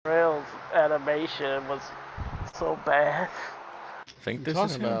animation was so bad. I think What this are you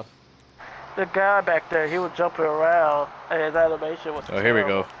is talking him. about? The guy back there, he was jumping around, and his animation was Oh, terrible. here we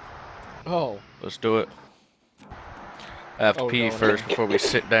go. Oh. Let's do it. I have to pee going first in. before we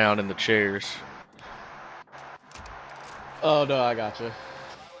sit down in the chairs. Oh no, I gotcha.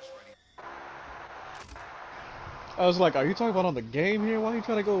 I was like, are you talking about on the game here? Why are you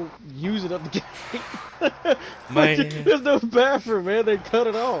trying to go use it up the game? Man. There's no bathroom, man. They cut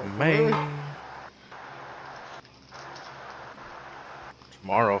it off. Man. Really?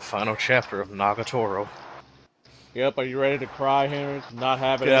 Tomorrow, final chapter of Nagatoro. Yep, are you ready to cry, Henry? Not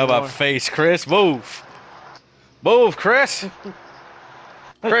have it Get out of my anymore? face, Chris. Move. Move, Chris.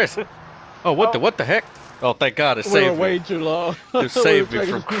 Chris. Oh, what the heck? Oh, thank God it We were saved me. waiting too long. It saved me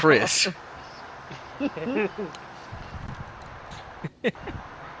from Chris.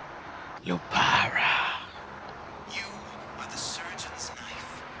 Lupara. You are the surgeon's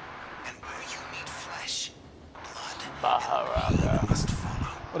knife, and where you meet flesh, blood, Maharaga. must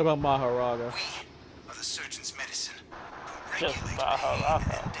follow. What about Maharaga? We are the surgeon's medicine, who Just regulate Maharaga.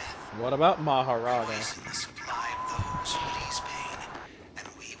 pain and death, What about Maharaga? poison the supply of those who ease pain, and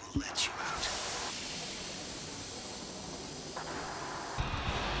we will let you out.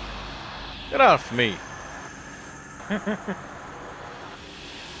 Get off me.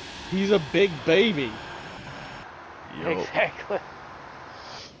 He's a big baby. Yo. Exactly.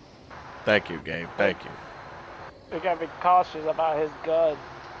 Thank you, game. Thank you. We gotta be cautious about his gun.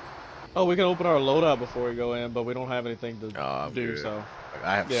 Oh, we can open our loadout before we go in, but we don't have anything to I'm do, good. so.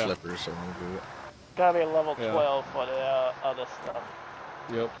 I have Yeah. slippers, so I'm good. Gotta be level Yeah. 12 for the other stuff.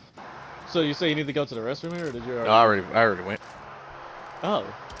 Yep. So you say you need to go to the restroom here, or did you already? No, I already went. Oh.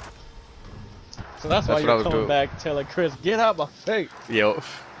 So that's why That's what I you're was coming doing. back telling Chris, get out my face. Yo.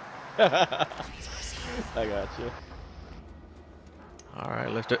 I got you.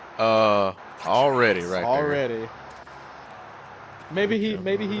 Alright, lift it. Already right there. Already. Maybe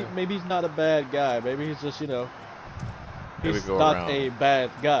he's not a bad guy. Maybe he's just, you know, Here we he's go not around. a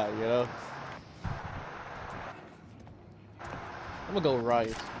bad guy, you know. I'm gonna go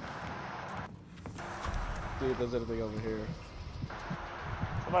right. See if there's anything over here.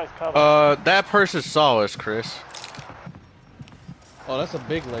 Somebody's coming. That person saw us, Chris. Oh, that's a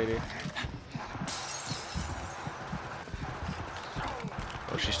big lady.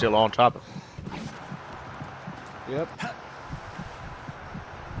 Oh, she's still on top of. Yep.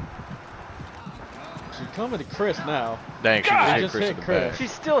 She's coming to Chris now. Dang, she God, just hit Chris in the back. She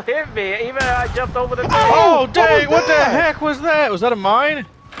still hit me, even though I jumped over the thing. Oh, dang! was What the that? heck was that? Was that a mine?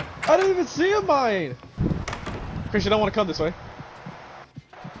 I didn't even see a mine. Chris, you don't want to come this way.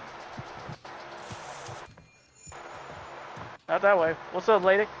 Not that way. What's up,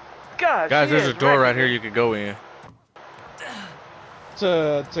 lady? God, Guys, she there's a is door right wrecking here me. you could go in.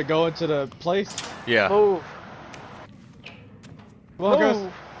 To go into the place. Yeah. Move. Come on, Chris.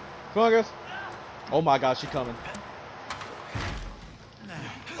 Move. Come on, Chris. Oh my God, she's coming.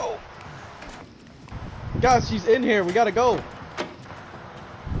 Oh. Guys, she's in here. We gotta go.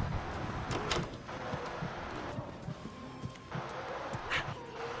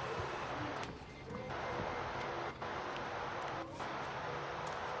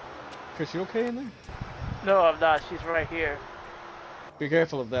 Chris, you okay in there? No, I'm not. She's right here. Be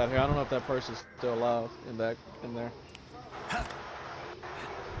careful of that here. I don't know if that person's still alive in there.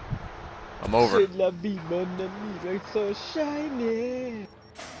 I'm over. C'est la vie, mon ami, it's so shiny.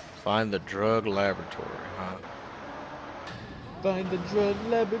 Find the drug laboratory, huh? Find the drug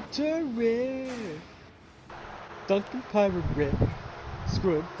laboratory. Duncan Pirate.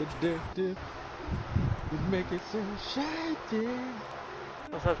 Scrub the detective. We make it so shiny.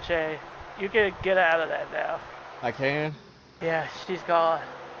 What's up, Che? You can get out of that now. I can? Yeah, she's gone.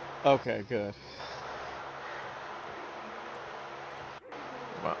 Okay, good.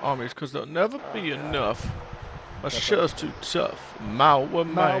 My armies, cause they'll never be enough. My shell's too tough. Mao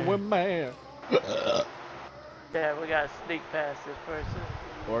man. Man. Yeah, we gotta sneak past this person.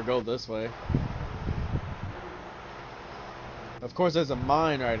 Or go this way. Of course, there's a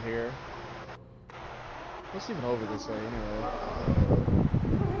mine right here. What's even over this way, anyway?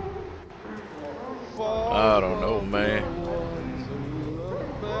 I don't know, man.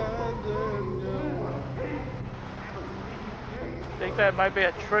 I think that might be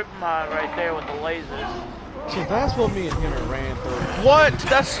a trip mine right there with the lasers. So that's what me and him ran through. What?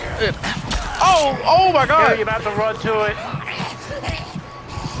 That's it. Oh my Yeah, God! you're about to run to it.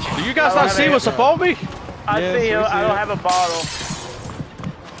 Do you guys I don't not have see any- what's above me? I Yes, see you. we see I don't it. have a bottle.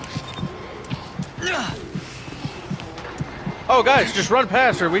 Oh, guys, just run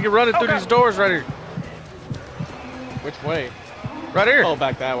past her. We can run it through Okay. these doors right here. Which way? Right here. Oh,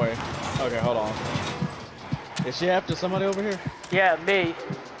 back that way. Okay, hold on. Is she after somebody over here? Yeah, me.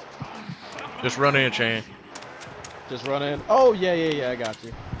 Just run in, Shane. Just run in. Oh, yeah, I got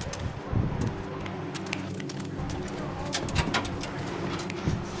you.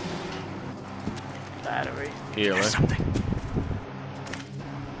 Battery. Healer.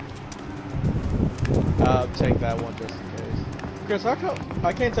 I'll take that one just in case. Chris, how come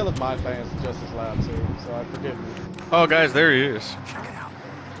I can't tell if my fan's just as loud too, so I forgive you. Oh, guys, there he is.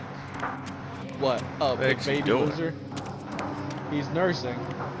 What? Oh, big What's he baby doing? loser? He's nursing.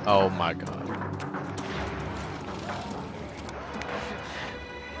 Oh my God.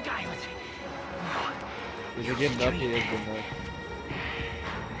 Is he getting up? He is getting up.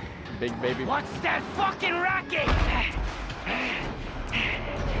 Big baby. What's that fucking racket?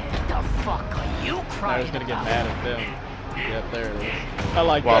 The fuck are you Now crying he's gonna get about? mad at them. Yep, there it is. I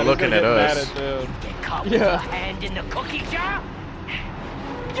like While that. He's looking gonna at get us. Mad at them. Get caught with Yeah. a hand in the cookie jar?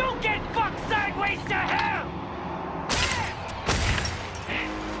 You get fucked sideways to hell!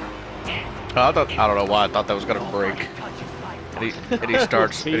 I don't know why I thought that was gonna break. And he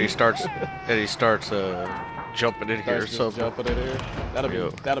starts jumping in here. Starts So just jumping in here.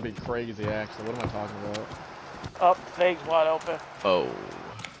 Yep. That'll be crazy. Actually, what am I talking about? Up, thing's wide open. oh,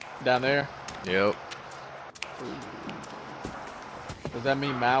 Down there. yep. Does that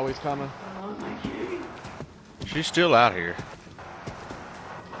mean Maui's coming? She's still out here.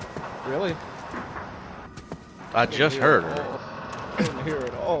 Really? I just heard her. I didn't hear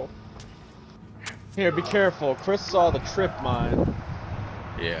it all. Here, be careful. Chris saw the trip mine.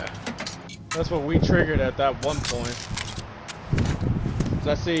 Yeah. That's what we triggered at that one point. 'Cause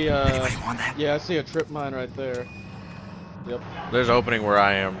I see, Anybody want that? yeah, I see a trip mine right there. Yep, There's an opening where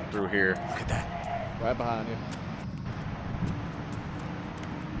I am through here. Look at that. right behind you.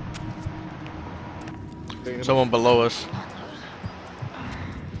 Someone below us.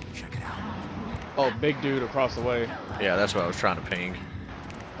 Check it out. Oh, big dude across the way. Yeah, that's what I was trying to ping.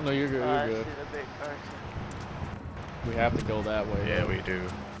 Oh, no, you're good, I you're see good. the big person. We have to go that way. Yeah, though. we do.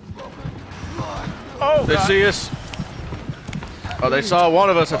 Oh, They God. see us. Oh, they saw one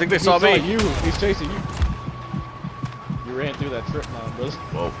of us. I think they saw me. you. He's chasing you. You ran through that trip mine, brother.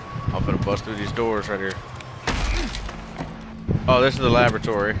 Whoa. I'm gonna bust through these doors right here. Oh, this is the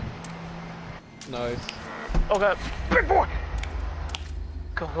laboratory. Nice. Okay. Big boy!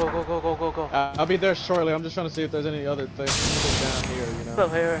 Go, go, go, go, go, go, go. I'll be there shortly. I'm just trying to see if there's any other things down here, you know.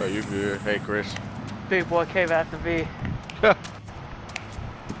 Up here. Oh, you good? Hey, Chris. Big boy came after me.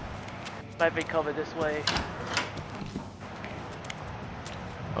 Might be coming this way.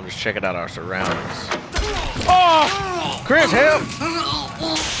 I'm just checking out our surroundings. Oh! Chris, help!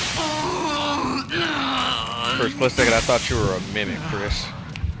 For a split second, I thought you were a mimic, Chris.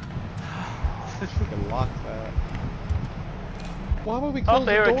 Freaking lock that. Why would we Oh, close the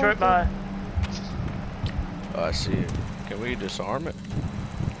there, door? a trip mine. Oh, I see it. Can we disarm it?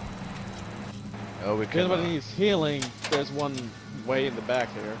 Oh, we If can. anybody needs healing, there's one way in the back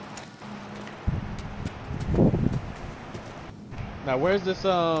here. Now, where's this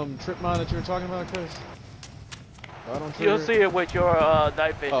trip mine that you were talking about, Chris? I don't You'll see it with your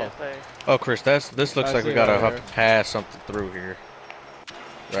night vision Oh. thing. Oh, Chris, this looks I like see we it gotta right have here. to pass something through here.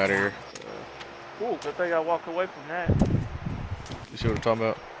 Right here. Ooh, good thing I walked away from that. You see what I'm talking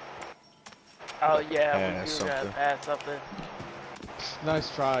about? Oh yeah, Pass we do gotta something. pass something.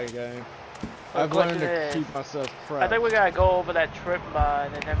 Nice try, game. The I've learned question to is, keep myself I prepped. think we gotta go over that trip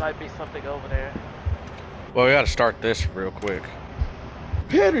mine, and there might be something over there. Well, we gotta start this real quick.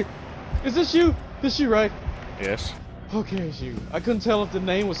 Henry, is this you? This you, right? Yes. Okay, it's you. I couldn't tell if the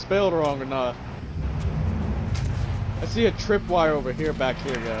name was spelled wrong or not. I see a tripwire over here, back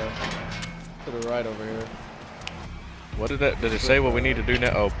here, guys. To the right over here. What did that? Did it say what we need to do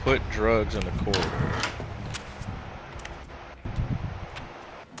now? Oh, put drugs in the corridor.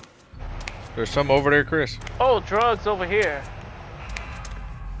 There's some over there, Chris. Oh, drugs over here.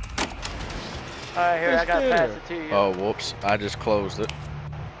 Alright, here, I gotta pass it to you. Oh, whoops! I just closed it.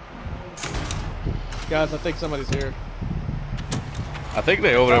 Guys, I think somebody's here. I think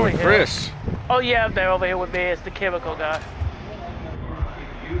they over there with Over here. Chris. Oh yeah, they're over here with me. It's the chemical guy.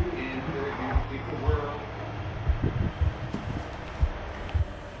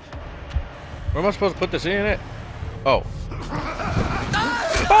 Where am I supposed to put this in it? Oh.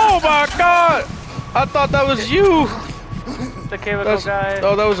 Oh my God! I thought that was you. The chemical guy.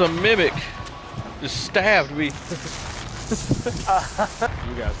 Oh, that was a mimic. Just stabbed me. You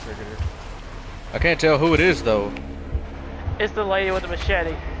guys triggered her. I can't tell who it is though. It's the lady with the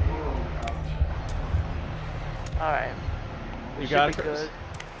machete. Alright. You Should got be it, Chris? good.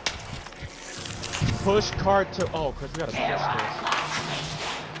 Push cart to. Oh, Chris, we gotta push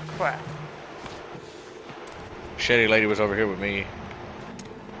this. crap. Shady lady was over here with me.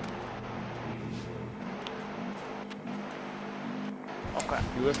 Okay.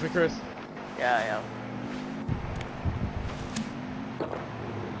 You with me, Chris? Yeah, I am.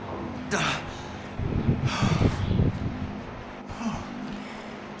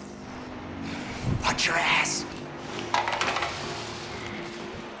 Watch your ass.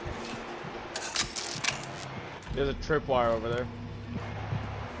 There's a tripwire over there.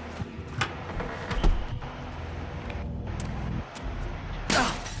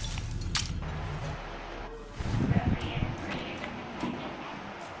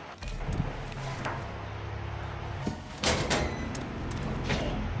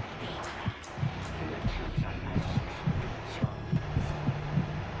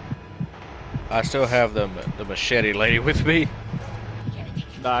 I still have the machete lady with me.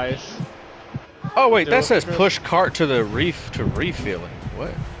 Nice. Oh wait, Do that it, says Chris. push cart to the reef to refilling.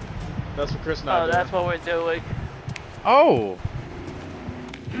 What? That's what Chris and I Oh, did. that's what we're doing. Oh,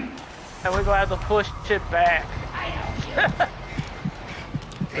 And we're gonna have to push it back.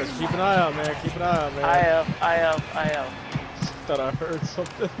 Chris, keep an eye out, man. Keep an eye out, man. I am. Thought I heard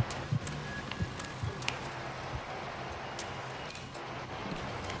something.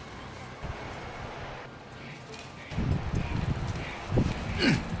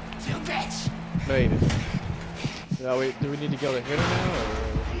 You bitch. Made it. Now, wait, do we need to go to hit her now,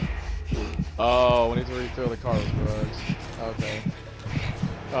 or? Oh, we need to refill the car with drugs. Okay.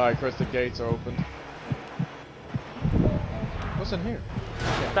 Alright, Chris, the gates are open. What's in here?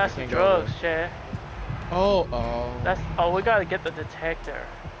 Yeah, That's I the can't go drugs, there. Chad. Oh. That's. Oh, we gotta get the detector.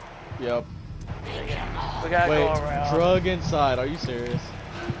 Yep. We gotta Wait, go around. drug inside. Are you serious?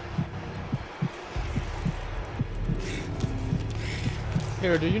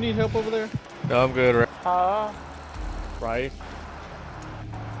 Here, do you need help over there? no, I'm good. Right.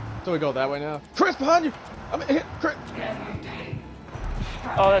 So we go that way now. Chris, behind you! I'm hit. Chris.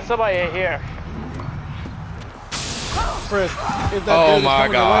 Oh, there's somebody in here. Chris, if that Oh dude is my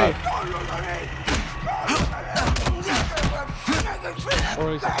coming God. Or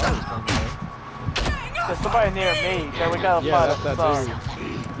at least I thought he was coming away. There's somebody near me. Then we gotta Yeah, find that's the that son.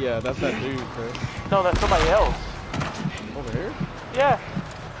 dude. Yeah, that's that dude, Chris. No, that's somebody else. Over here? Yeah.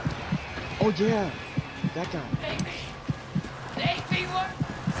 Oh yeah, that guy.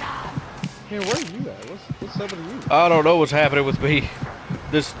 Here, where are you at? What's up with you? I don't know what's happening with me.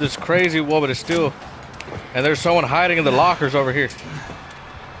 This crazy woman is still, and there's someone hiding in the lockers over here.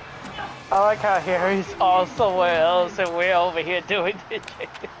 I like how Harry's all somewhere else and we're over here doing this.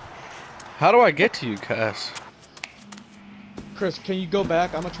 How do I get to you guys? Chris, can you go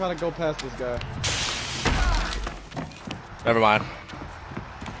back? I'm gonna try to go past this guy. Never mind.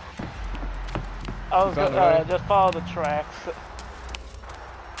 I was Found gonna the way? just follow the tracks.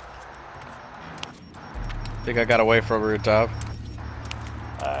 I think I got away from her in time.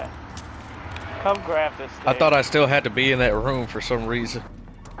 Alright. Come grab this thing. I thought I still had to be in that room for some reason.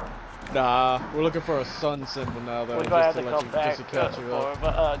 Nah, we're looking for a sun symbol now, though. We're gonna have to let come you, back just to catch you for up. it,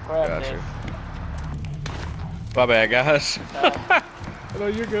 but grab Gotcha. this. My bad, guys. No,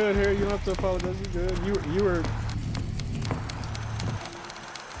 you're good here. You don't have to apologize. You're good. You were.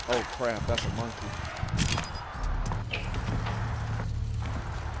 Oh crap! That's a monkey.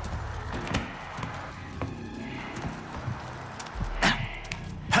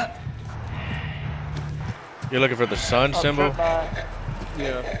 You're looking for the sun symbol? Trip mine.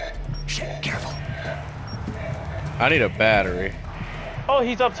 Yeah. Shit, careful. I need a battery. Oh,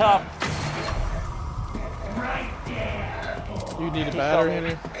 he's up top. You need a battery,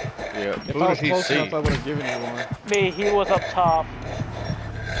 Henry? Yeah. If Who I did was he close see? enough, I would have given you one. Me, he was up top.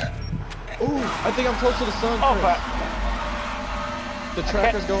 Ooh, I think I'm close to the sun. Oh, Chris. crap. The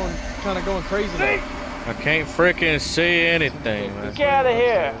tracker's kind of going crazy now. I can't freaking see anything, man. Get out of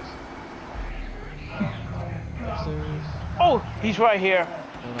here. Upstairs. Oh, he's right here.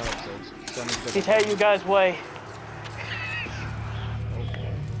 No, not upstairs. So I need to go He's back. heading you guys' way.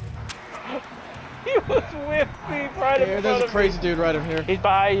 He was with me right in Here, front there's a of crazy me. dude right in here. He's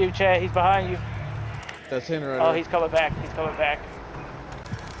behind you, Chad. He's behind you. That's him right Oh, there. he's coming back. He's coming back.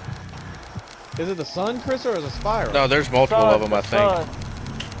 Is it the sun, Chris, or is it a spiral? No, there's multiple Sun, of them, I the think. sun.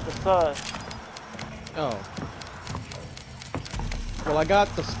 The sun. Oh. Well, I got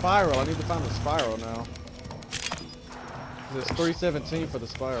the spiral. I need to find the spiral now. It's 317 for the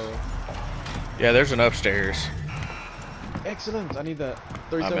spiral. Yeah, there's an upstairs. Excellent. I need that. I'm at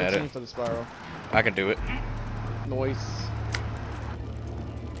 317 it. for the spiral. I can do it. Noise.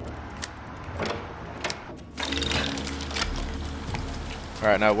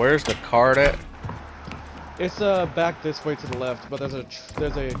 Alright, now where's the card at? It's back this way to the left, but there's a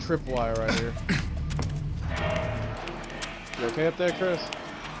tripwire right here. You okay up there, Chris?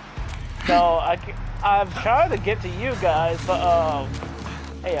 No, I'm trying to get to you guys, but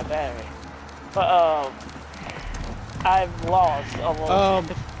hey, a battery. But I've lost almost.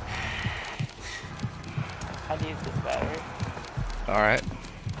 I need this battery. All right.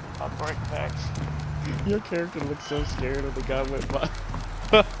 I'll break back. Your character looks so scared when the guy went by.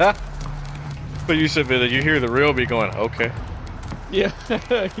 But you said that you hear the real me going, okay. Yeah,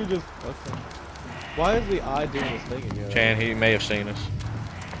 he just okay. Why is the eye doing this thing again? Chan, he may have seen us.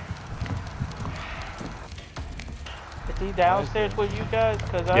 Is he downstairs with you guys?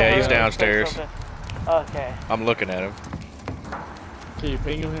 Cause Yeah, he's downstairs. Okay. I'm looking at him. Can you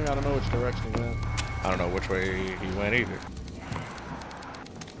ping him here? I don't know which direction he went. I don't know which way he went either.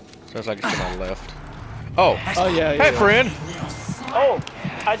 Sounds like he's to my left. Oh. Oh yeah. Hey, friend. Oh,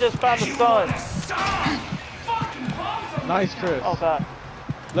 I just found the sun. Nice, Chris. Oh god.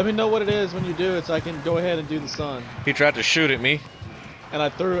 Let me know what it is when you do it, so I can go ahead and do the sun. He tried to shoot at me. And I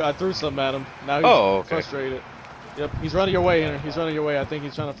threw something at him. Now he's okay. frustrated. Yep, he's running your way, Henry. He's running your way. I think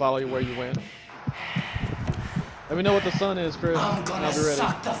he's trying to follow you where you went. Let me know what the sun is, Chris. I'm gonna I'll be ready.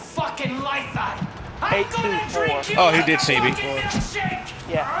 suck the fucking life out. 824. Oh, he did see me.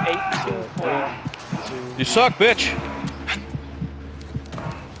 Yeah, 824. You suck, bitch.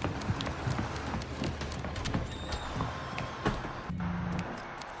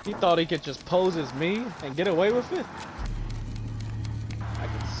 He thought he could just pose as me and get away with it. I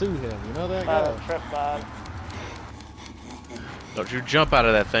can sue him. You know that guy? Trip bag. Don't you jump out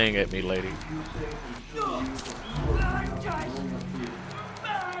of that thing at me, lady.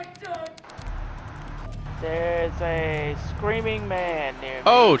 There's a screaming man near me.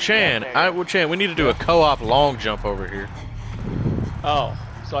 Oh, Chan. Yeah, Chan, we need to do a co-op long jump over here. Oh,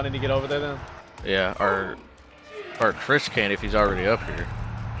 so I need to get over there then? Yeah, or Chris can if he's already up here.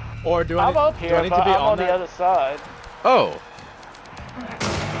 Or do I I'm need, up do I here, need but to be I'm on on the that? other side. Oh.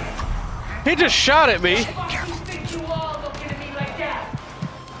 He just shot at me.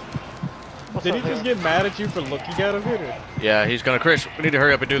 Did he just get mad at you for looking at him here? Yeah, he's gonna. Chris, we need to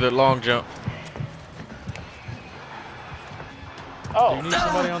hurry up and do the long jump. Do you need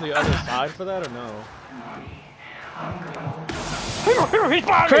somebody on the other side for that or no?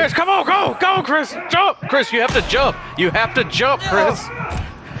 Chris, come on, go, Chris, jump! Chris, you have to jump. You have to jump, Chris.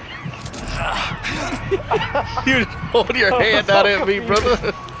 You hold your hand out at me,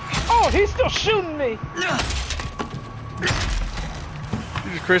 brother. Oh, he's still shooting me.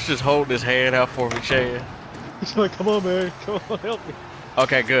 Chris is holding his hand out for me, Chad. He's like, come on, man, come on, help me.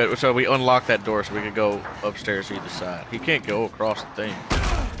 Okay, good. So we unlocked that door so we can go upstairs either side. He can't go across the thing.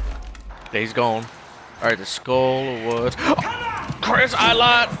 Yeah, he's gone. All right, the skull was. Oh, Chris, I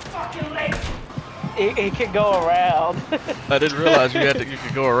lied. He can go around. I didn't realize you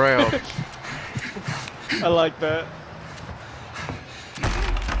could go around. I like that.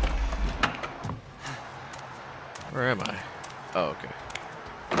 Where am I? Oh, okay.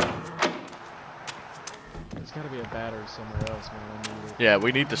 There's gotta be a battery somewhere else, man. I need it. Yeah,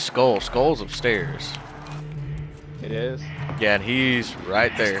 we need the skull. Skull's upstairs. It is? Yeah, and he's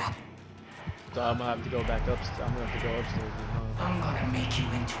right there. So I'm gonna have to go back up. I'm gonna have to go upstairs. I'm gonna make you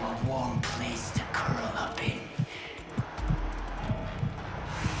into a warm place to curl up in.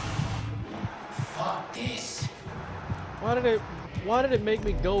 Fuck this. Why did it make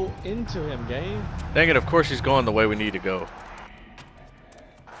me go into him, game? Dang it, of course he's going the way we need to go.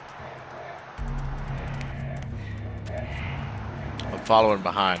 I'm following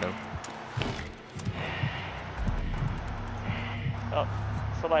behind him. Oh,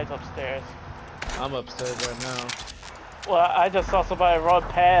 somebody's upstairs. I'm upstairs right now. Well, I just saw somebody run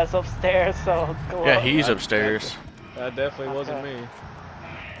past upstairs, so go Yeah, up. he's upstairs. That definitely wasn't Okay. me.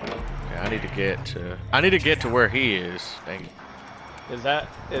 Yeah, I need to get to where he is. Dang it. Is that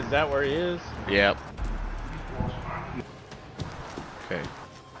where he is? Yep. Okay.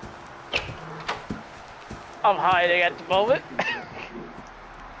 I'm hiding at the moment.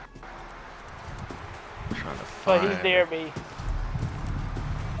 Trying to But find. he's near me.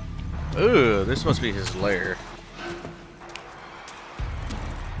 Ooh, this must be his lair.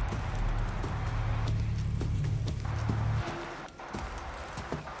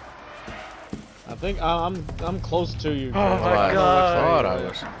 I think I'm close to you. Oh Chris. my I God. thought I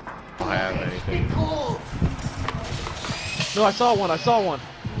was. I don't have anything. No, I saw one.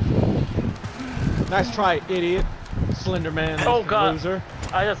 Nice try, idiot. Slender man. Oh, God. Loser.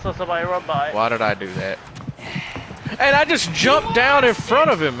 I just saw somebody run by. Why did I do that? And I just jumped down in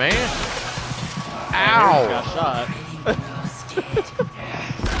front of him, man. Got Ow! shot.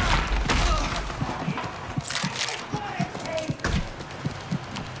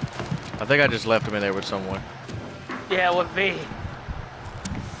 I think I just left him in there with someone. Yeah, with me.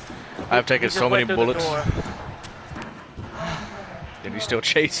 I've taken He just so many went through the bullets. door. And he's still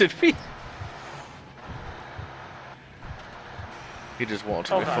chasing me. He just wants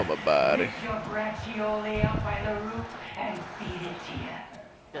me for my body. Lift your braccioli up by the root and feed it to you.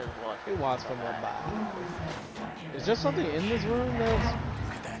 Just one. He wants from my body. Is there something in this room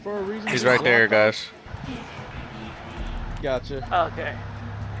that's for a reason? He's to right there, lock up? guys. Gotcha. Okay.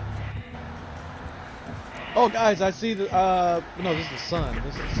 Oh, guys, I see the. No, this is the sun.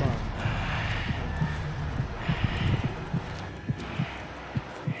 This is the sun.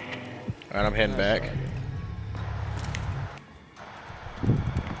 All right, I'm heading back.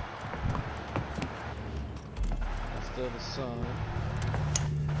 That's still the sun.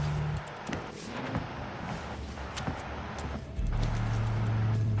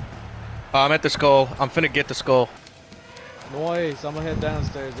 I'm at the skull. I'm finna get the skull. Noise. I'm gonna head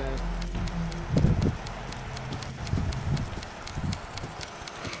downstairs then.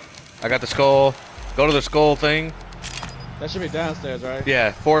 I got the skull. Go to the skull thing. That should be downstairs, right?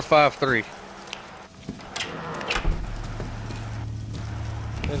 Yeah, 453.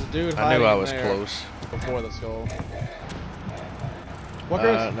 There's a dude I knew hiding I in was there close. before the skull. What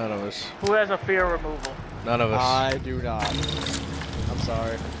Chris? None of us. Who has a fear removal? None of us. I do not. I'm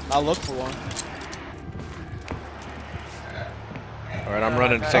sorry. I'll look for one. All right, I'm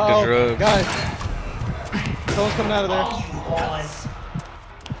running to take the drugs. Guys. Someone's coming out of there.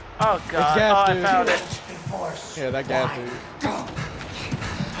 Oh god. gas, Oh, I dude. found it. Yeah, that gas dude.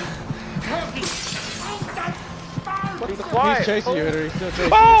 Be quiet. He's chasing you, Hitter. He's still chasing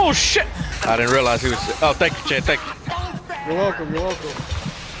Oh shit! I didn't realize he was. Oh, thank you, Chad. Thank you. you. You're welcome. You're welcome.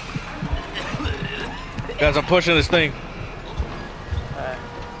 Guys, I'm pushing this thing.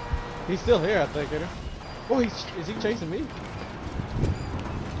 He's still here, I think, Hitter. Oh, is he chasing me?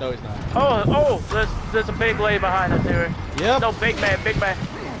 No, he's not. Oh, there's a big lady behind us here. Yep. No, big man, big man.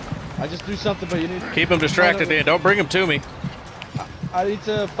 I just do something, but you need. Keep him distracted, then. Don't bring him to me. I need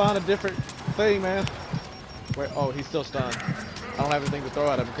to find a different thing, man. Where? Oh, he's still stunned. I don't have anything to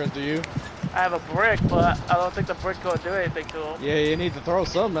throw at him. Chris, do you? I have a brick, but I don't think the brick's gonna do anything to him. Yeah, you need to throw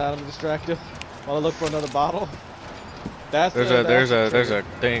something at him to distract him while I look for another bottle. That's There's a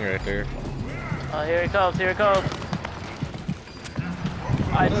thing right there. Oh, here he comes, here he comes.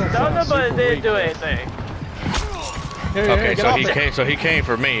 I That stunned him, sounds but it super didn't weak, do though. anything. Here, Okay, get so off he it. came. So he came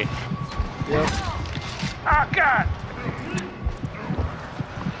for me. Yep. Oh god!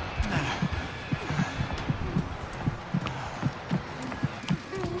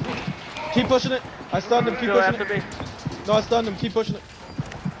 Keep pushing it. I stunned him. Keep Go pushing after it. me. No, I stunned him. Keep pushing it.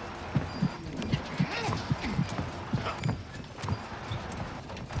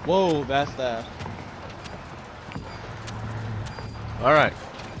 Whoa, that's that. All right.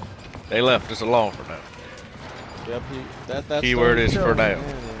 They left us alone for now. Yep, that Keyword stun is for coming in now.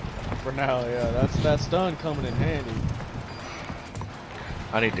 handy. For now, yeah. That stun coming in handy.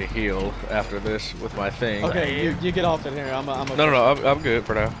 I need to heal after this with my thing. Okay, you get off in here. I'm No, I'm good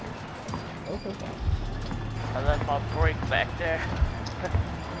for now. Okay. I left my brick back there.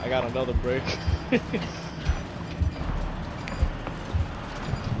 I got another brick.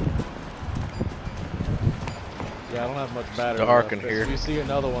 Yeah, I don't have much battery. Dark left. in here. If you see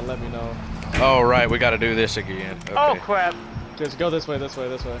another one, let me know. Oh right, we got to do this again. Okay. Oh crap! Just go this way, this way,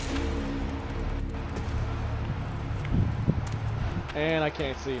 this way. And I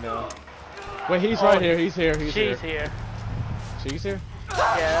can't see now. Wait, he's right here. He's here. He's She's here. here. She's here.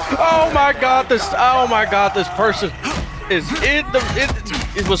 Yeah. Oh my God! This person is in the.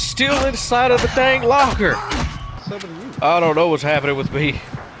 It was still inside of the dang locker. What's happening to you? I don't know what's happening with me.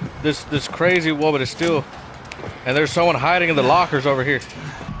 This crazy woman is still, and there's someone hiding in the lockers over here.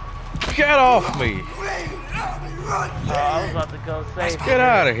 Get off me! Oh, I was about to go save Get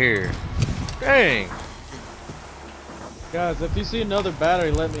out of here! Dang! Guys, if you see another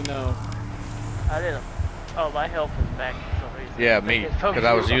battery, let me know. I didn't. Oh, my health is back for some reason. Yeah, me, because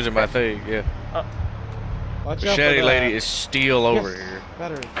I was using my thing. Yeah. Watch out for Machete that. lady is still over Yes, here.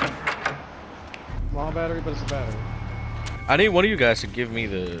 Battery. Small battery, but it's a battery. I need one of you guys to give me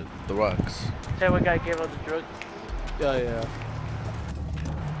the rocks. Tell we gotta give her the drugs. Yeah.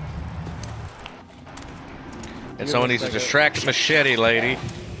 And someone needs to distract the machete lady.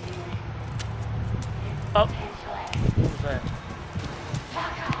 Oh. What was that?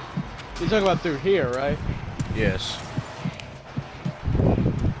 You're talking about through here, right? Yes.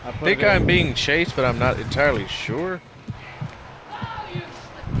 I I think I'm being chased, but I'm not entirely sure.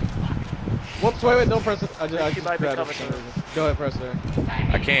 Whoops, wait, don't press it. I She just might be grabbed it coming for some through. reason. Go ahead, press it there.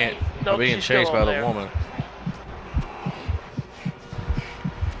 I can't. Nope, I'm being she's still chased by over the there. woman.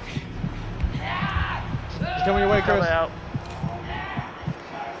 She's coming your way, Chris. Coming out.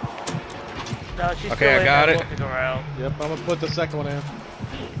 No, she's Okay, still I in got there it. looking around. Yep, I'm gonna put the second one in.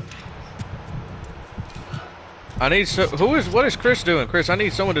 I need what is Chris doing? Chris, I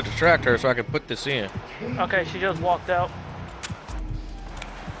need someone to distract her so I can put this in. Okay, she just walked out.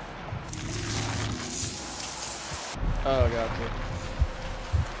 Oh, gotcha.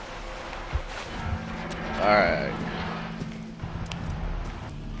 Alright.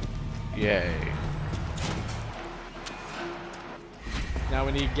 Yay. Now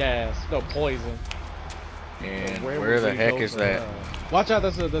we need gas. No, poison. And Where where would the we heck go is for that? Watch out,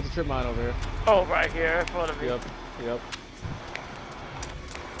 there's a trip mine over here. Oh, right here in front of me. Yep, yep.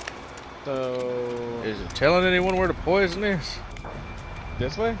 So... Is it telling anyone where the poison is?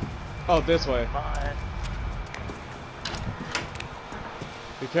 This way? Oh, this way. Fine.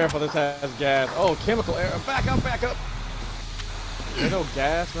 Be careful, this has gas. Oh, chemical air. Back up, back up! There's no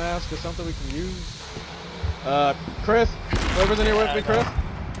gas mask or something we can use? Chris? Whoever's in here with me, Chris?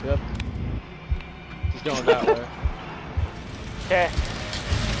 Yep. She's going that way. Okay.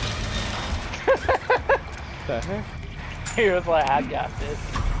 What the heck? He was like, I got this.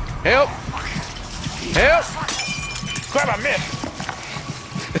 Help! Help! Grab a miss!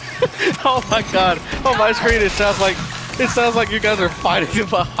 Oh my god. On my screen it sounds like you guys are fighting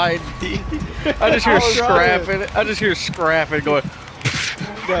behind me. I just hear scrapping. I just hear scrapping going.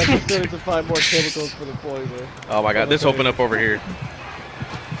 Guys, we still need to find more chemicals for the poison. Oh my god, this opened up over here.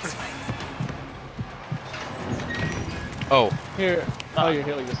 Oh. Here. Oh, you're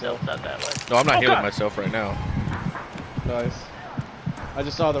healing yourself. Not that way. No, I'm not healing God. myself right now. Nice. I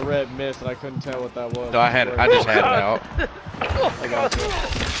just saw the red mist and I couldn't tell what that was. No, I just had it out. I got you.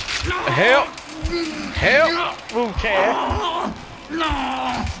 Help! Help! Move, chair.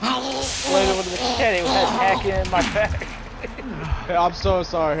 Later with the machete was hacking in my back. Hey, I'm so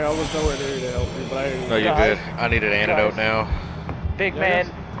sorry. I was nowhere near to help you, but I. No, you're good. I need an antidote now. Big man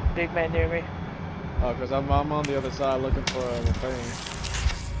near me. Oh, because I'm on the other side looking for the thing.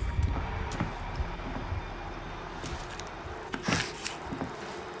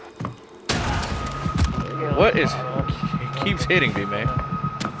 What is... It keeps hitting me, man.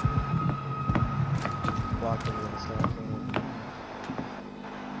 Blocked it and stuff.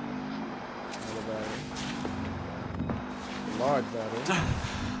 Another battery. Large battery.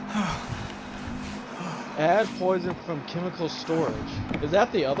 Add poison from chemical storage. Is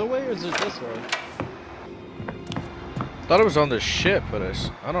that the other way or is it this way? Thought it was on the ship, but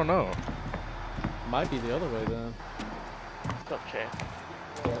I don't know. Might be the other way then. What's up, chair?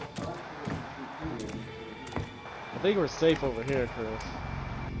 I think we're safe over here, Chris.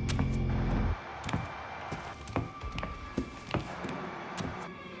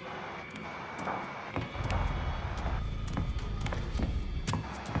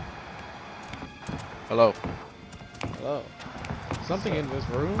 Hello. Hello. Something in this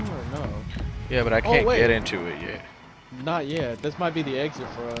room or no? Yeah, but I can't wait. get into it yet. Not yet. This might be the exit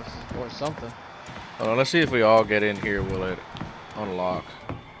for us or something. Hold on, let's see if we all get in here. Will it unlock?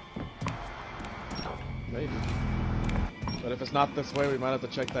 Maybe. But if it's not this way, we might have to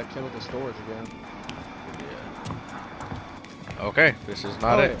check that chemical storage again. Yeah. Okay, this is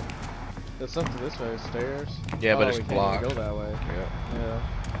not it. Wait. There's something this way. Stairs. Yeah, but it's we can't blocked. even go that way. Yeah. Yeah.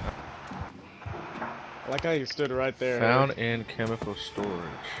 I like how you stood right there. Found Eric. in chemical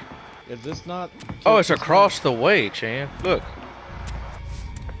storage. Is this not? Oh, it's across the way, Chan. Look.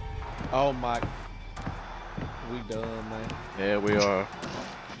 Oh my. We done, man. Yeah, we are.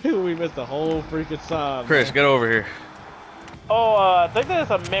 We missed the whole freaking sign. Chris, man. get over here. Oh, I think there's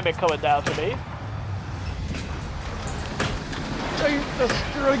a mimic coming down to me.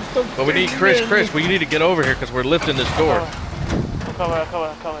 But we need Chris, we need to get over here because we're lifting this door. I'm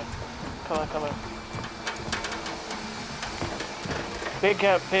coming. Big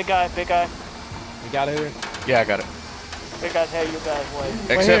guy. You got it here. Yeah, I got it. Big guy's head, you guys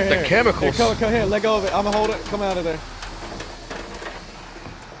way. Except the Here, chemicals. come here, let go of it. I'm gonna hold it. Come out of there.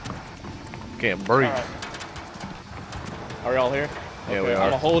 Can't breathe. All right. Are we all here? Yeah, Okay, we I'm are.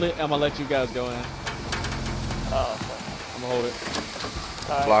 gonna hold it. I'm gonna let you guys go in. Oh, okay. I'm gonna hold it.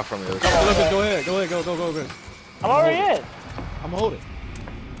 All right. Block from the other Come side. on. Lucas, go ahead. Go. I'm already in. I'm gonna hold it.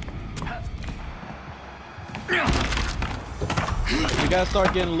 You gotta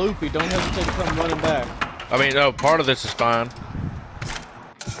start getting loopy. Don't hesitate to come running back. I mean, no, part of this is fine.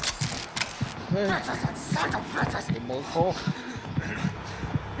 Okay.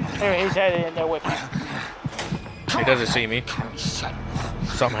 Here, he's headed in there with me. He doesn't see me.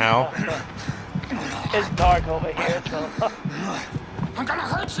 Somehow. It's dark over here, so. I'm gonna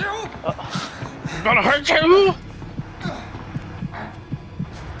hurt you! I'm gonna hurt you!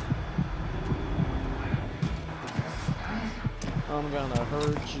 I'm gonna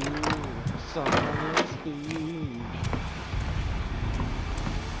hurt you. Someone speed.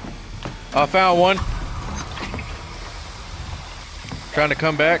 I found one. Trying to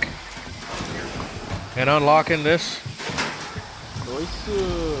come back. And unlocking this.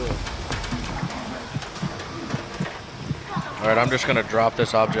 Alright, I'm just gonna drop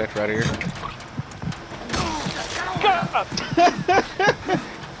this object right here.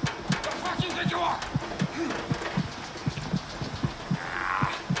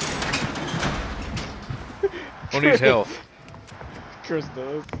 Who needs health? Chris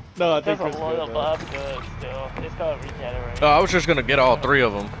does. No, I think There's Chris a little good. bit good still. It's gonna regenerate. No, I was just gonna get all 3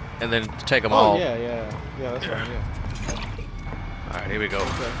 of them and then take them all. Oh yeah, that's fine. Yeah. Alright, here we go.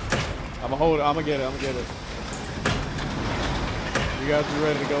 Okay. I'm gonna hold it. I'm gonna get it. You guys be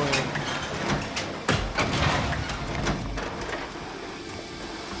ready to go in.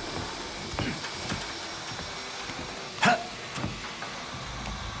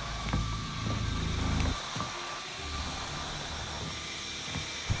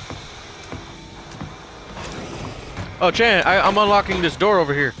 Oh, Chan, I'm unlocking this door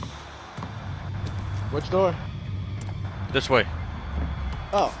over here. Which door? This way.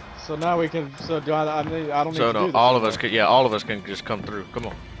 Oh, so now we can. So do I don't need to So do no, this all of anymore. us can. Yeah, all of us can just come through. Come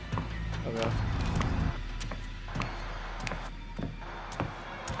on. Okay.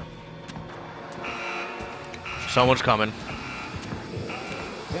 Someone's coming.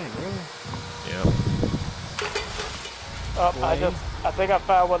 Dang, really? Yeah. Oh, Wayne? I think I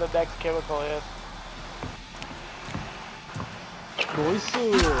found what the next chemical is.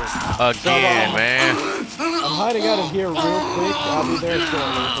 Again, man. I'm hiding out in here real quick. I'll be there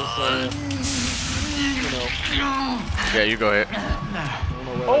shortly. Just Yeah, you go ahead. I don't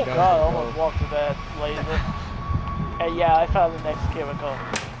know where Oh that guy's god, I gonna almost go. walked to that laser. And yeah, I found the next chemical.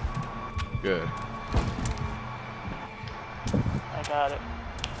 Good. I got it.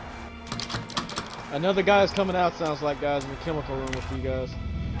 Another guy is coming out, sounds like, guys, in the chemical room with you guys.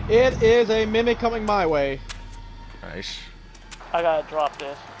 It is a mimic coming my way. Nice. I gotta drop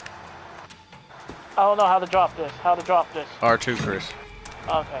this. I don't know how to drop this. R2, Chris.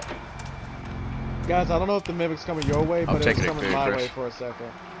 Okay. Guys, I don't know if the mimic's coming your way, I'm but it's taking it coming too, my Chris. way for a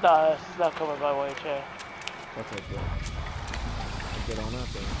second. Nah, it's not coming my way, Jay. Okay, good. Get on out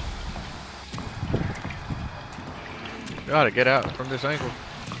there. Gotta get out from this angle.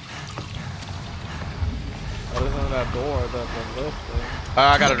 Other than that door, the lift thing.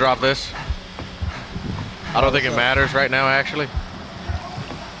 I gotta drop this. I don't think it matters right now, actually.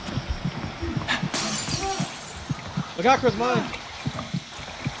 Look out, Chris, mine!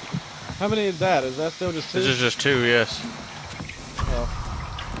 How many is that? Is that still just 2? This is just 2, yes. Oh.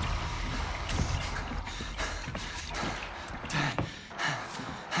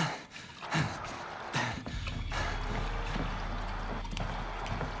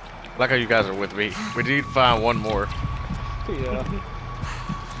 Like how you guys are with me. We need to find one more. Yeah.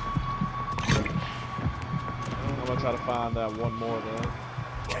 I'm gonna try to find that one more then.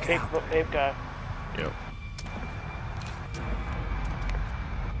 Big guy. Yep.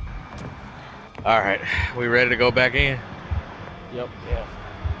 Alright, we ready to go back in? Yep. Yeah.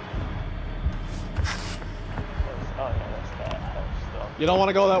 Oh yeah, that's that house stuff. You don't want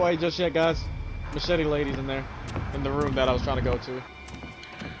to go that way just yet, guys. Machete lady's in there. In the room that I was trying to go to.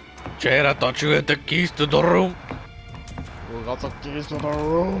 Chad, I thought you had the keys to the room. We got the keys to the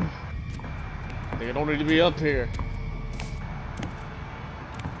room. They don't need to be up here.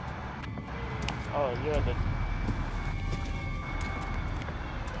 Oh, you're the...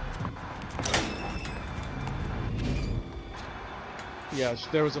 Yeah,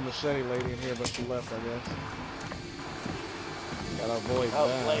 there was a machete lady in here, but she left, I guess. Gotta avoid Oh,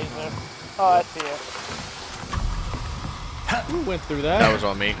 that. laser. Oh, I see it. Who went through that? That was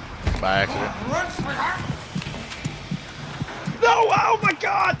on me, by accident. No! Oh my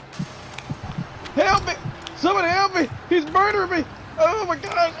god! Help me! Somebody help me! He's murdering me! Oh my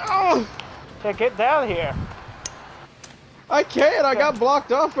gosh! Oh! Okay, get down here. I can't! I got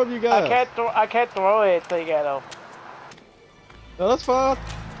blocked off from you guys! I can't throw anything at him. No, that's fine.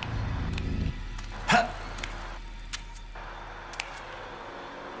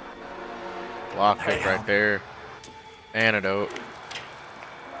 Lockpick right there. Antidote.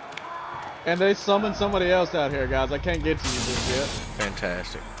 And they summoned somebody else out here, guys. I can't get to you just yet.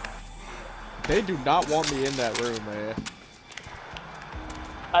 Fantastic. They do not want me in that room, man.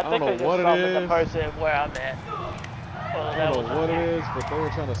 I don't think know they just what it summoned the is. person where I'm at. Well, I that don't was know what it is, but they were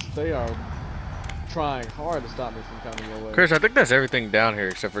trying to. They are trying hard to stop me from coming your way. Chris, I think that's everything down here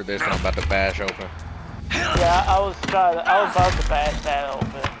except for this one I'm about to bash open. Yeah, I was about to bash that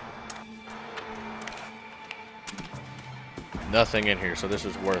open. Nothing in here, so this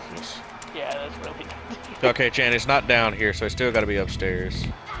is worthless. Yeah, that's really. Okay, Chan, it's not down here, so it's still got to be upstairs.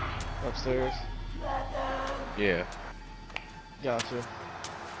 Upstairs. Yeah. Gotcha.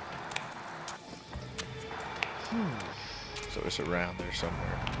 So it's around there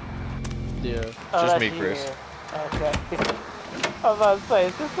somewhere. Yeah. Oh, Just that's me, you Chris. here. Okay. I was about to say,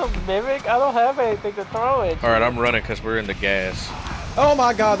 is this a mimic? I don't have anything to throw at you. Alright, I'm running because we're in the gas. Oh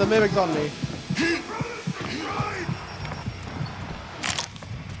my god, the mimic's on me.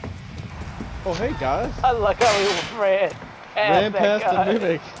 Oh, hey guys. I like how he ran Past the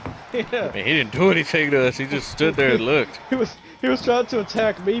mimic. Yeah. I mean, he didn't do anything to us. He just stood there and looked. He was trying to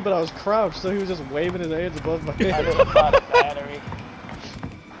attack me, but I was crouched, so he was just waving his hands above my I head. didn't find a battery.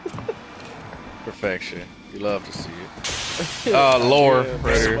 Perfection. You love to see it. Lore, Yeah, right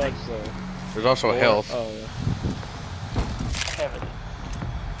very here. much so. There's also Lore. health. Oh yeah. Evidence.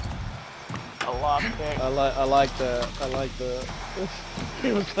 A lockpick. I like the.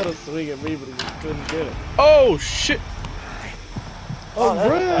 He was trying to swing at me, but he just couldn't get it. Oh, shit! Oh, that's a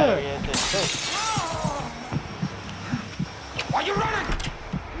battery, bruh! isn't it, too? Why you running?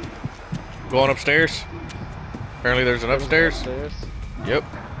 Going upstairs? Apparently there's an upstairs. Yep.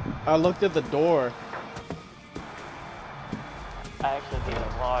 I looked at the door. I actually need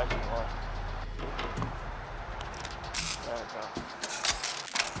a large one. There we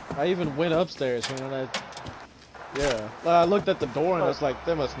go. I even went upstairs, man. Yeah. I looked at the door and it's like,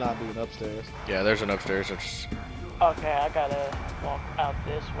 there must not be an upstairs. Yeah, there's an upstairs. It's... Okay, I gotta walk out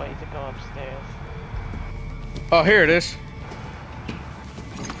this way to go upstairs. Oh, here it is.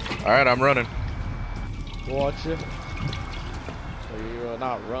 Alright, I'm running. Watch it. So you're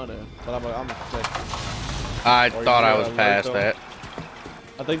not running, but I'm protecting. I Or thought you I were was alert past though. that.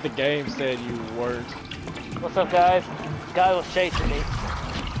 I think the game said you weren't. What's up, guys? This guy was chasing me.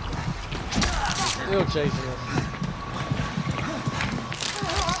 Still chasing us.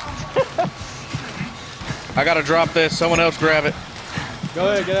 I gotta drop this. Someone else grab it. Go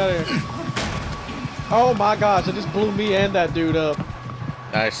ahead, get out of here. Oh my gosh, it just blew me and that dude up.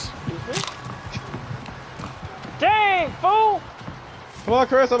 Nice. Dang, fool! Come on,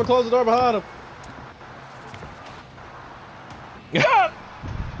 Chris, I'm gonna close the door behind him.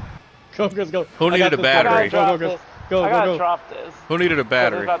 Go, Chris, go. Who I needed got a this. battery? Go, Chris. Go, I gotta go, go. drop this. Who needed a He's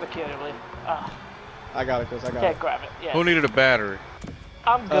battery? about to kill me. I got it, Chris, I got Can't it. grab it. Yeah. Who needed a battery?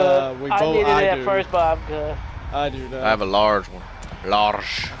 I'm good. We I both- needed I it at do. first, but I'm good. I do that. I have a large one.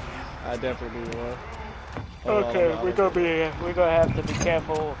 Large. I definitely do one. Okay, we're gonna have to be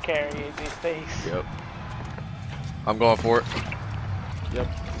careful carrying these things. Yep. I'm going for it. Yep,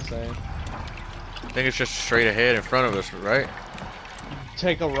 same. I think it's just straight ahead in front of us, right?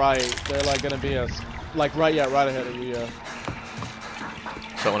 Take a right. They're like gonna be like right ahead of you. Yeah.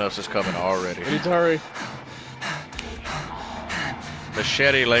 Someone else is coming already. We need to hurry.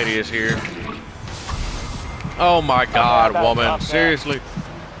 Machete lady is here. Oh my God, about woman! drop that. Seriously?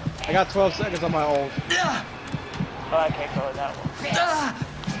 I got 12 seconds on my ult. Oh, I can't go in that one.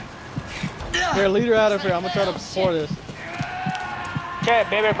 Here, lead her out of here. I'm gonna try to pour this. Cat,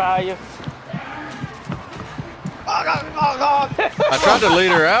 baby, behind you. Oh God! Oh God! I tried to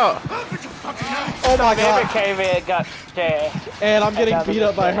lead her out. Oh my Baby God! came in and got stabbed. And I'm getting That was beat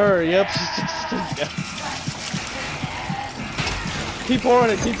up by a her. Yep. Keep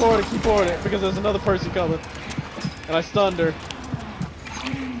pouring it. Keep pouring it. Keep pouring it. Because there's another person coming. And I stunned her.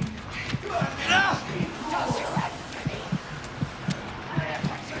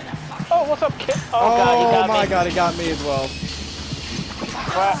 Oh, what's up, kid? Oh, God, he got my me. God, he got me as well.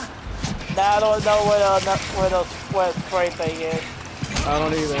 Crap. Now I don't know where the spray thing is. I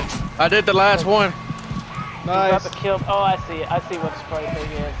don't either. I did the last one. He's Nice. about to kill. Oh, I see it. I see what the spray thing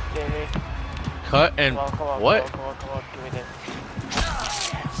is, Jimmy. Cut and Come on, what? Come on. Give me this.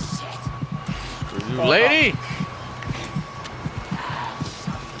 You lady?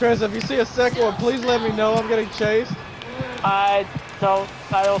 Chris, if you see a second one, please let me know. I'm getting chased. I don't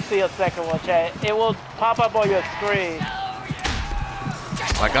see a second one, chat. It will pop up on your screen.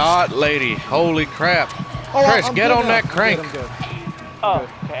 My God, lady! Holy crap! Oh, Chris, I'm get good on now. that I'm crank. good, I'm good. Oh,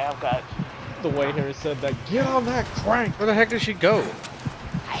 okay, I've got it. The way Harry said that. Get on that crank. Where the heck did she go?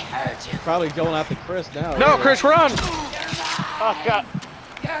 Probably going after Chris now. No, Chris, run! Oh, God.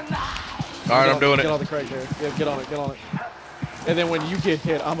 All right, I'm doing Get it. on the crank there. Yeah, get on it. Get on it. And then when you get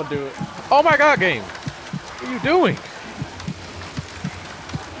hit, I'm gonna do it. Oh my God, game! What are you doing?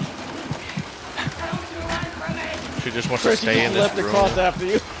 She just wants to Chris, you stay in just this left room. across after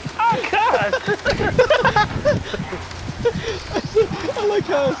you. Oh, God. I like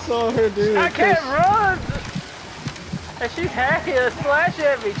how I saw her do it. I can't run. And she's hacking and slashing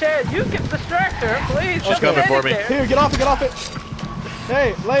at me. Chad, you can distract her, please. She's coming for me. Here, get off it, get off it.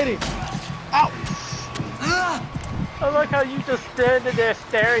 Hey, lady. Ow. I like how you just standing there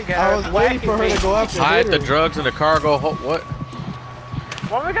staring at her. I was waiting for her to go after her. Hide the drugs in the cargo. What?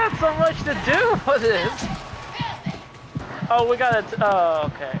 Well, we got so much to do for this. Oh, we gotta.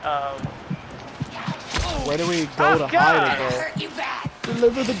 Okay. Where do we go to hide it, Hurt you bad. though?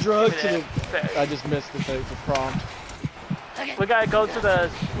 Deliver the drugs to Give me the. that. I just missed the thing, the prompt. We gotta go to the.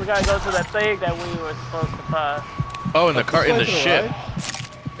 We gotta go to that thing that we were supposed to find. Oh, in the car, in the This way to ship,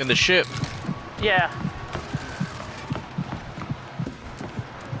 right? in the ship. Yeah.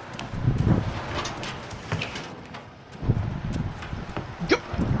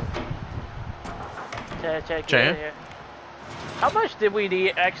 Check Chan? here. How much did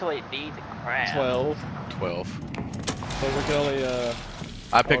we actually need to craft? 12. 12. So we can only.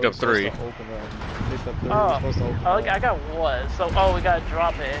 I picked up we're supposed 3. to open that. Picked up 3. Oh, We're supposed to open I that. got 1. So, oh, we gotta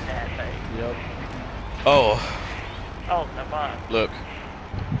drop it in that thing. Yep. Oh, Oh, never mind. look.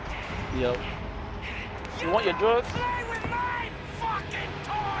 Yep. You want your drugs? Play with my fucking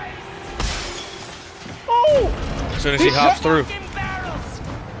toys. Oh! As soon as he hops through. Fucking barrels.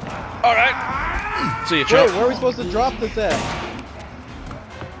 All right. See you, Wait, Chuck. where are we supposed to drop this at?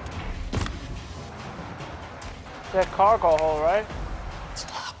 That cargo hole, right? It's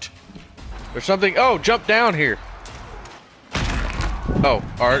locked. There's something. Oh, jump down here. Oh,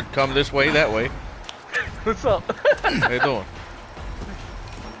 Art, come this way, that way. What's up? How you doing?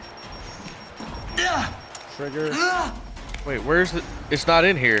 Trigger. Wait, where's the? It's not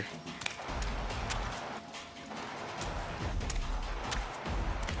in here.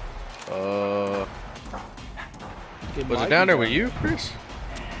 Was it down there with you, Chris?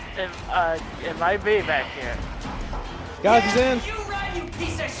 It might be back here. Guys, he's in. You run, you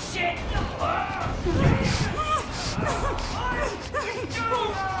piece of shit.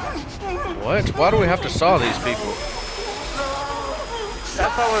 What? Why do we have to saw these people?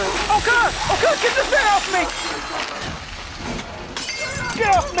 That's how we're. Oh god! Oh god! Get this thing off me!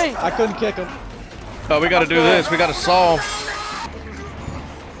 Get off me! I couldn't kick him. Oh, we gotta do this. We gotta saw 'em.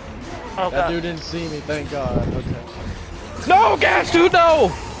 Oh That god. dude didn't see me, thank God. Okay. No, gas, dude,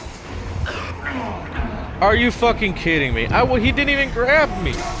 no! Are you fucking kidding me? He didn't even grab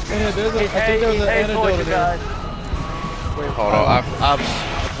me. Man, I think there's an antidote in there. Wait, Hold on,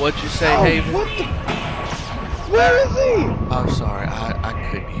 what'd you say, oh, Haven? what the? Where is he? I'm sorry, I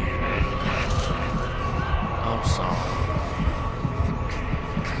couldn't hear you. I'm sorry.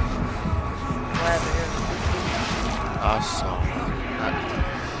 I'm sorry.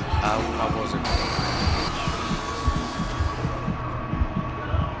 I wasn't.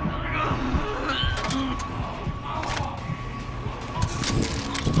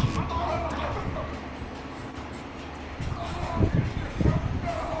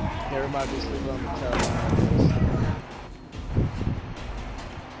 There might be sleeping on the couch.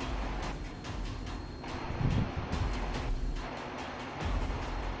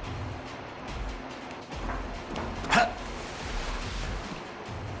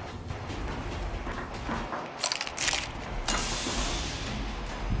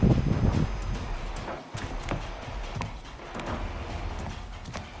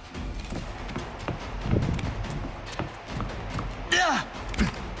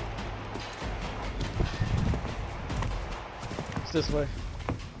 It's this way.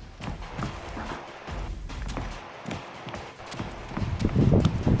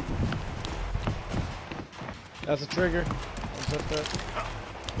 That's a trigger. What's up there?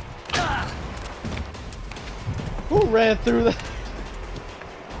 Who ran through that?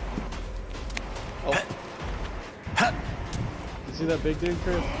 Oh. You see that big dude,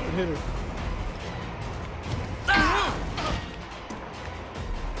 Chris? It hit her.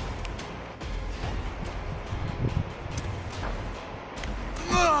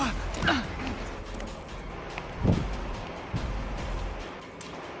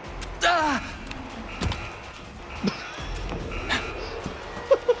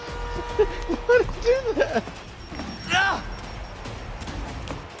 Why did you do that?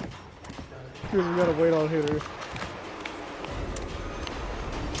 Chris, we gotta wait on hitter.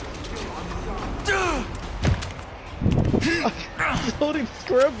 I was holding the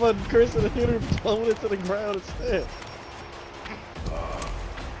square button, Chris, and the hitter blown it to the ground instead.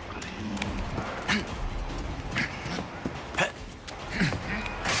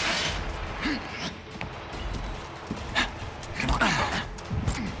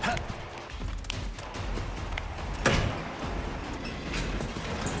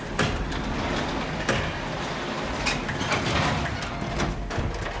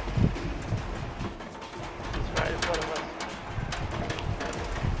 He's right in front of us.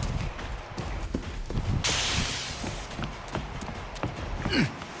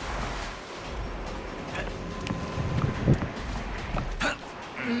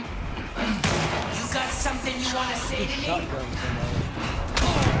 shotgun somewhere.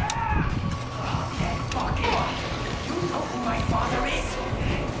 Fuck it. You know who my father is?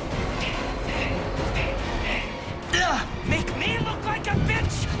 Make me look like a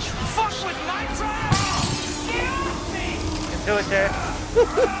bitch? Fuck with my pride? Get off me! Do it there.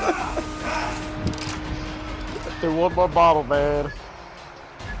 Through one more bottle, man.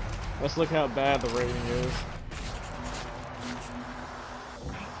 Let's look how bad the rating is.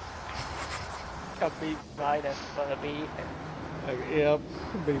 A B minus, but a B. Like, yep,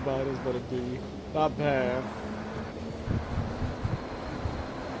 B minus, but a D. Not bad.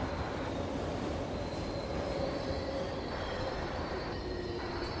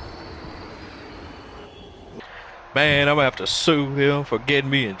 Man, I'm gonna have to sue him for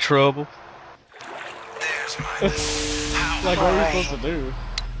getting me in trouble. There's my Like, what are we supposed to do?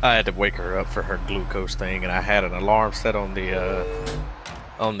 I had to wake her up for her glucose thing, and I had an alarm set on the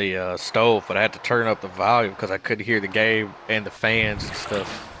stove, but I had to turn up the volume because I couldn't hear the game and the fans and stuff.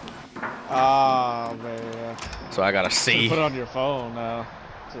 Ah, man. So I gotta You see. put it on your phone now,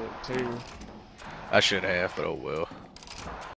 too. I should have, but oh well.